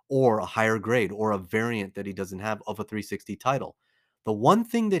or a higher grade or a variant that he doesn't have of a 360 title. The one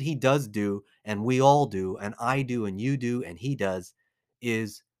thing that he does do, and we all do, and I do, and you do, and he does,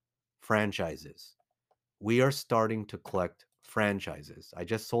 is franchises. We are starting to collect franchises. I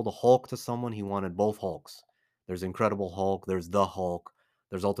just sold a Hulk to someone. He wanted both Hulks. There's Incredible Hulk, there's The Hulk,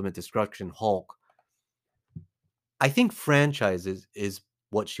 there's Ultimate Destruction Hulk. I think franchises is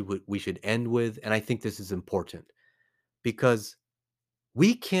what we should end with, and I think this is important because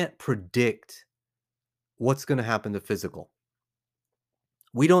we can't predict what's going to happen to physical.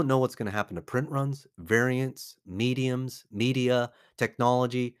 We don't know what's going to happen to print runs, variants, mediums, media,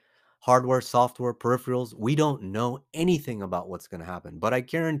 technology, hardware, software, peripherals. We don't know anything about what's going to happen, but I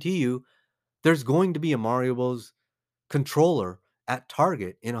guarantee you there's going to be a Mario Bros controller at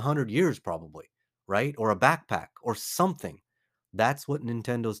Target in 100 years probably, right? Or a backpack or something. That's what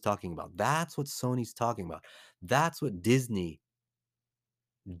Nintendo's talking about. That's what Sony's talking about. That's what Disney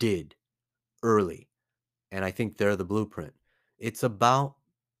did early. And I think they're the blueprint. It's about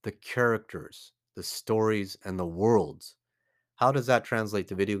the characters, the stories, and the worlds. How does that translate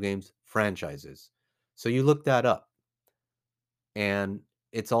to video games? Franchises. So you look that up, and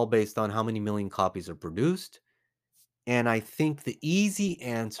it's all based on how many million copies are produced. And I think the easy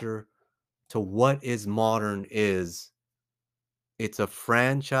answer to what is modern is it's a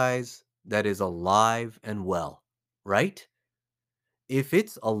franchise that is alive and well, right? If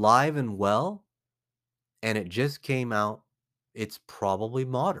it's alive and well and it just came out, it's probably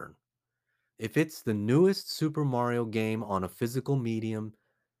modern. If it's the newest Super Mario game on a physical medium,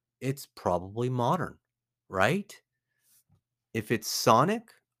 it's probably modern, right? If it's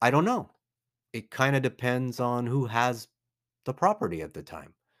Sonic, I don't know. It kind of depends on who has the property at the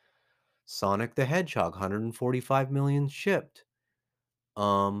time. Sonic the Hedgehog, 145 million shipped.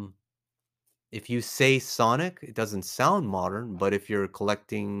 Um, if you say Sonic, it doesn't sound modern, but if you're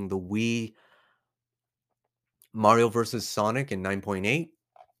collecting the Wii Mario versus Sonic in 9.8,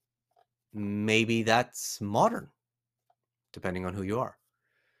 maybe that's modern, depending on who you are.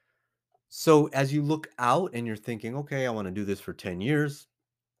 So as you look out and you're thinking, okay, I want to do this for 10 years,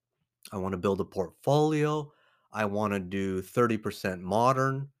 I want to build a portfolio, I want to do 30%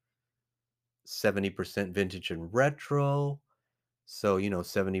 modern, 70% vintage and retro. So,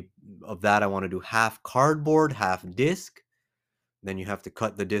 70 of that I want to do half cardboard, half disc. Then you have to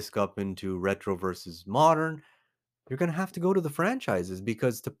cut the disc up into retro versus modern. You're going to have to go to the franchises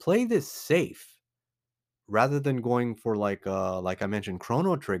because to play this safe, rather than going for like I mentioned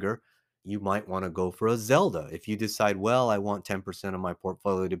Chrono Trigger, you might want to go for a Zelda. If you decide, well, I want 10% of my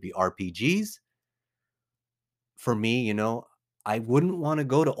portfolio to be RPGs, for me, I wouldn't want to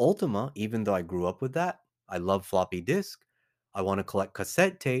go to Ultima even though I grew up with that. I love floppy disk. I want to collect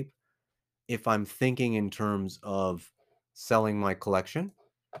cassette tape. If I'm thinking in terms of selling my collection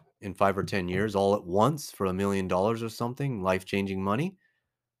in 5 or 10 years all at once for $1 million or something, life-changing money,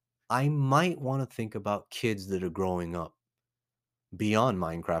 I might want to think about kids that are growing up beyond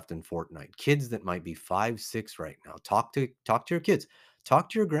Minecraft and Fortnite. Kids that might be 5, 6 right now. Talk to your kids. Talk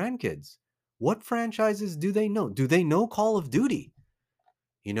to your grandkids. What franchises do they know? Do they know Call of Duty?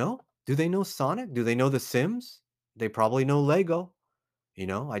 Do they know Sonic? Do they know The Sims? They probably know Lego.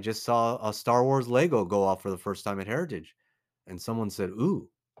 I just saw a Star Wars Lego go off for the first time at Heritage. And someone said, "Ooh,"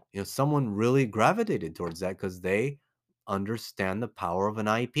 someone really gravitated towards that because they understand the power of an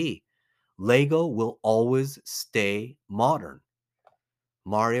IP. Lego will always stay modern.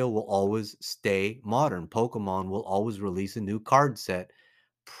 Mario will always stay modern. Pokemon will always release a new card set,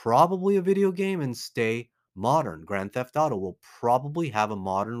 probably a video game, and stay modern. Grand Theft Auto will probably have a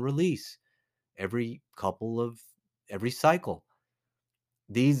modern release every cycle.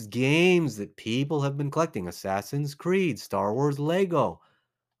 These games that people have been collecting, Assassin's Creed, Star Wars, Lego.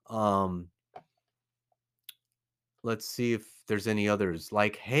 Um, let's see if there's any others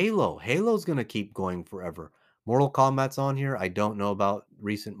like Halo. Halo's gonna keep going forever. Mortal Kombat's on here. I don't know about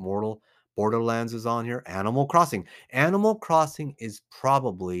recent Mortal. Borderlands is on here. Animal Crossing. Animal Crossing is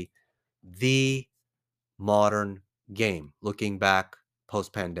probably the modern game looking back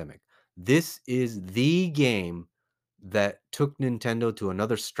post pandemic. This is the game that took Nintendo to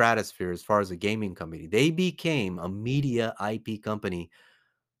another stratosphere as far as a gaming company. They became a media IP company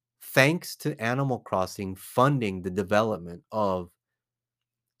thanks to Animal Crossing funding the development of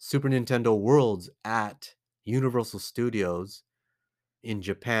Super Nintendo Worlds at Universal Studios in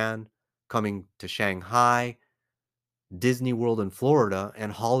Japan, coming to Shanghai, Disney World in Florida,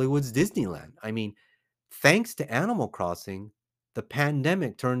 and Hollywood's Disneyland. I mean, thanks to Animal Crossing, the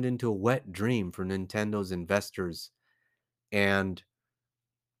pandemic turned into a wet dream for Nintendo's investors and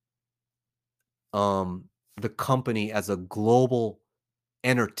um, the company as a global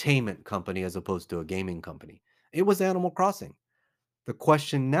entertainment company as opposed to a gaming company. It was Animal Crossing. The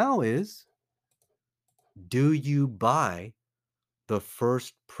question now is, do you buy the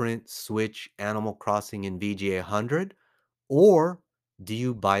first print Switch Animal Crossing in VGA 100, or do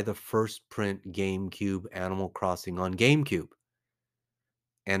you buy the first print GameCube Animal Crossing on GameCube?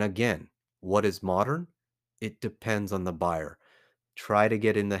 And again, what is modern? It depends on the buyer. Try to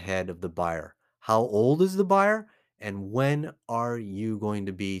get in the head of the buyer. How old is the buyer? And when are you going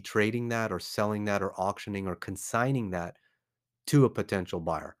to be trading that or selling that or auctioning or consigning that to a potential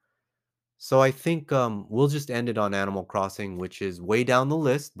buyer? So I think we'll just end it on Animal Crossing, which is way down the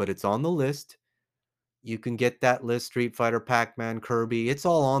list, but it's on the list. You can get that list: Street Fighter, Pac Man, Kirby. It's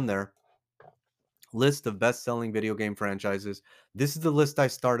all on there. List of best-selling video game franchises. This is the list I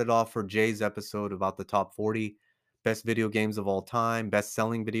started off for Jay's episode about the top 40 best video games of all time,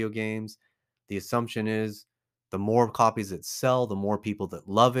 best-selling video games. The assumption is the more copies that sell, the more people that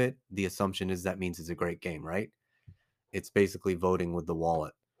love it. The assumption is that means it's a great game, right? It's basically voting with the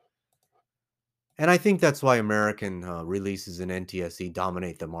wallet. And I think that's why American releases and NTSC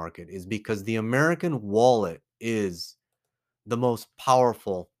dominate the market, is because the American wallet is the most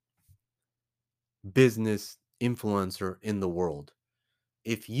powerful business influencer in the world.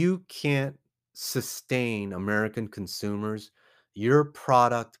 If you can't sustain American consumers, your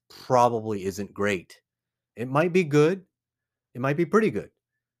product probably isn't great. It might be good, it might be pretty good.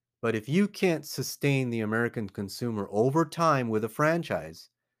 But if you can't sustain the American consumer over time with a franchise,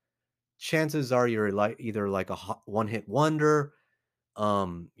 chances are you're either like a one-hit wonder,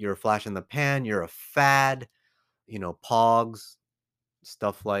 you're a flash in the pan, you're a fad, pogs,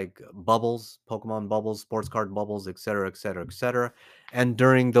 stuff like bubbles, Pokemon bubbles, sports card bubbles, et cetera, et cetera, et cetera. And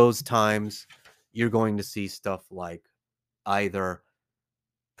during those times, you're going to see stuff like either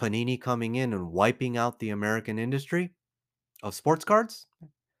Panini coming in and wiping out the American industry of sports cards,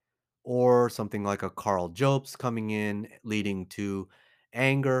 or something like a Carl Jobst coming in, leading to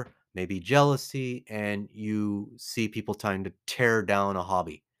anger, maybe jealousy, and you see people trying to tear down a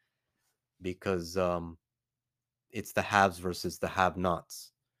hobby because it's the haves versus the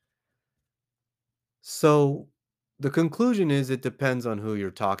have-nots. So the conclusion is it depends on who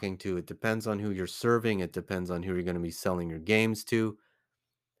you're talking to. It depends on who you're serving. It depends on who you're going to be selling your games to.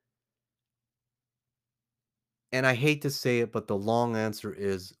 And I hate to say it, but the long answer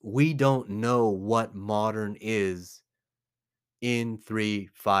is we don't know what modern is in 3,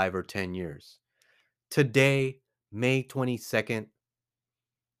 5, or 10 years. Today, May 22nd,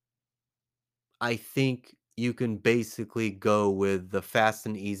 I think you can basically go with the fast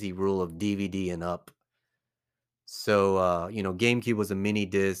and easy rule of DVD and up. So, GameCube was a mini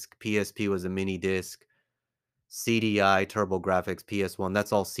disc, PSP was a mini disc, CDI, TurboGrafx, PS1,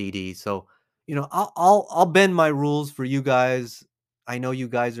 that's all CD. So, I'll bend my rules for you guys. I know you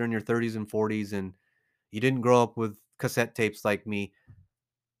guys are in your 30s and 40s and you didn't grow up with cassette tapes like me.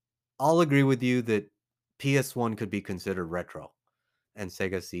 I'll agree with you that PS1 could be considered retro and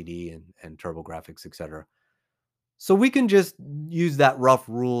Sega CD and TurboGrafx, etc. So we can just use that rough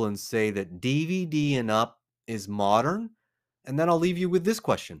rule and say that DVD and up is modern. And then I'll leave you with this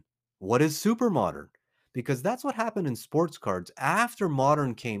question. What is super modern? Because that's what happened in sports cards after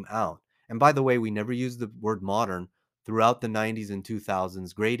modern came out. And by the way, we never used the word modern throughout the 90s and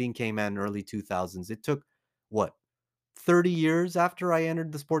 2000s. Grading came out in early 2000s. It took what, 30 years after I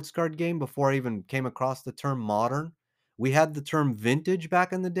entered the sports card game before I even came across the term modern. We had the term vintage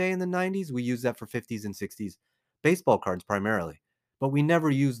back in the day in the 90s. We used that for 50s and 60s baseball cards primarily, but we never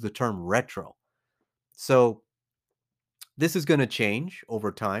used the term retro. So this is going to change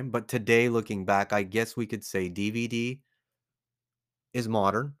over time. But today, looking back, I guess we could say DVD is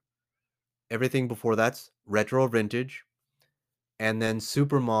modern. Everything before that's retro or vintage. And then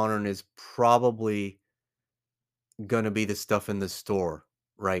super modern is probably going to be the stuff in the store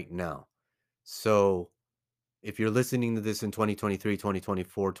right now. So if you're listening to this in 2023,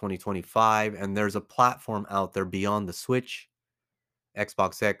 2024, 2025, and there's a platform out there beyond the Switch,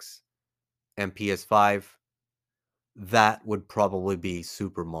 Xbox X, and PS5, that would probably be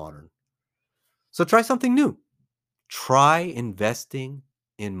super modern. So try something new. Try investing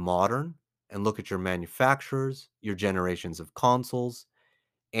in modern and look at your manufacturers, your generations of consoles,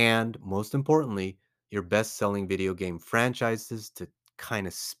 and most importantly, your best selling video game franchises to kind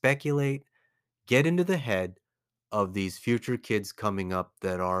of speculate, get into the head of these future kids coming up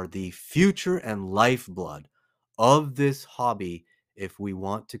that are the future and lifeblood of this hobby if we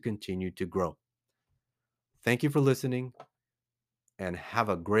want to continue to grow. Thank you for listening and have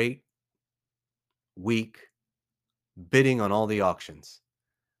a great week bidding on all the auctions.